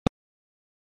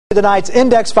Tonight's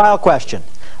index file question.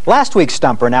 Last week's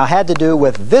stumper now had to do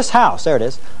with this house, there it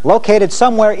is, located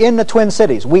somewhere in the Twin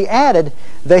Cities. We added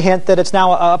the hint that it's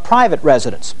now a private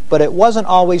residence, but it wasn't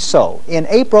always so. In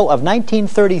April of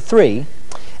 1933,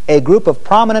 a group of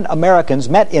prominent Americans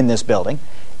met in this building,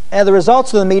 and the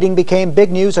results of the meeting became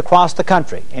big news across the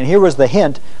country. And here was the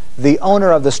hint: the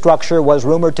owner of the structure was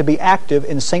rumored to be active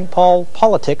in St. Paul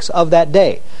politics of that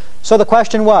day. So the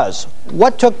question was,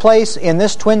 what took place in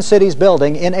this Twin Cities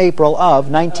building in April of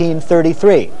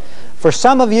 1933? For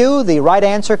some of you, the right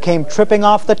answer came tripping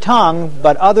off the tongue,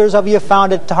 but others of you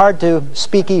found it hard to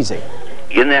speak easy.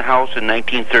 In that house in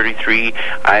 1933,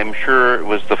 I'm sure it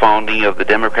was the founding of the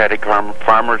Democratic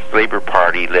Farmers Labor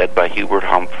Party led by Hubert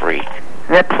Humphrey.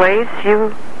 The place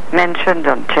you mentioned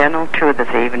on Channel 2 this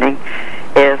evening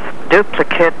is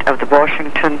duplicate of the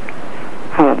Washington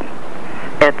home.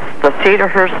 It's the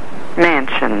Cedarhurst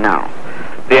Mansion now.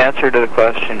 The answer to the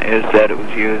question is that it was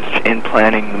used in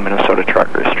planning the Minnesota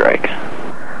trucker strike.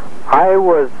 I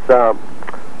was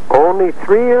only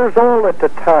 3 years old at the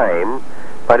time,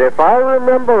 but if I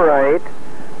remember right,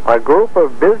 a group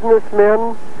of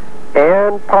businessmen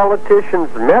and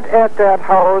politicians met at that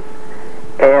house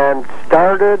and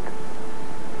started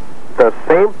the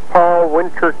St. Paul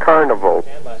Winter Carnival.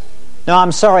 No,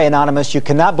 I'm sorry, Anonymous, you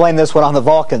cannot blame this one on the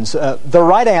Vulcans. The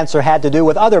right answer had to do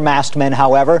with other masked men,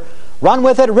 however. Run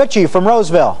with it, Richie from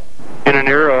Roseville. In an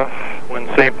era when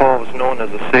St. Paul was known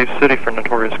as a safe city for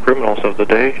notorious criminals of the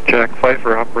day, Jack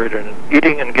Pfeiffer operated an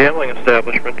eating and gambling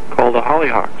establishment called the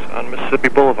Hollyhocks on Mississippi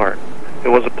Boulevard. It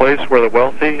was a place where the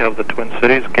wealthy of the Twin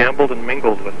Cities gambled and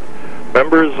mingled with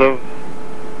members of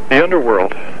the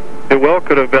Underworld. It well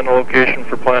could have been a location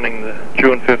for planning the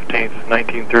June 15th,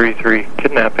 1933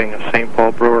 kidnapping of St.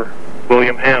 Paul brewer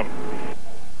William Ham.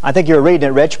 I think you were reading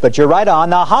it, Rich, but you're right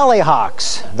on. The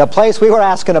Hollyhocks, the place we were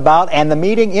asking about, and the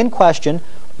meeting in question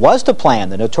was to plan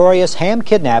the notorious Ham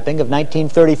kidnapping of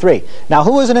 1933. Now,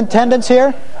 who was in attendance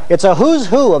here? It's a who's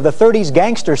who of the 30s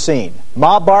gangster scene.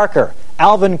 Ma Barker,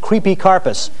 Alvin Creepy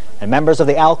Karpis, and members of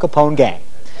the Al Capone gang.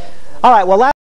 All right, well,